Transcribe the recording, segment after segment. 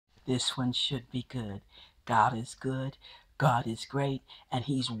This one should be good. God is good. God is great, and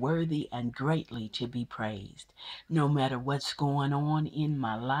he's worthy and greatly to be praised. No matter what's going on in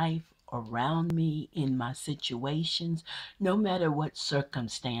my life, around me, in my situations, no matter what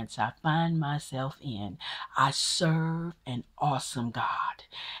circumstance I find myself in, I serve an awesome God,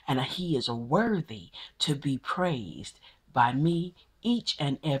 and he is worthy to be praised by me each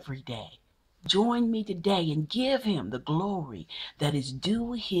and every day. Join me today and give him the glory that is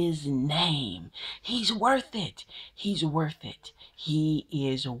due his name. He's worth it. He's worth it. He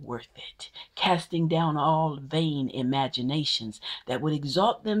is worth it. Casting down all vain imaginations that would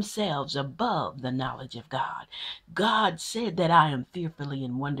exalt themselves above the knowledge of God. God said that I am fearfully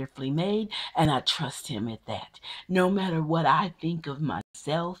and wonderfully made, and I trust him at that. No matter what I think of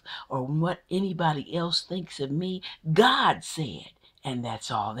myself or what anybody else thinks of me, God said, and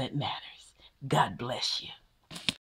that's all that matters. God bless you.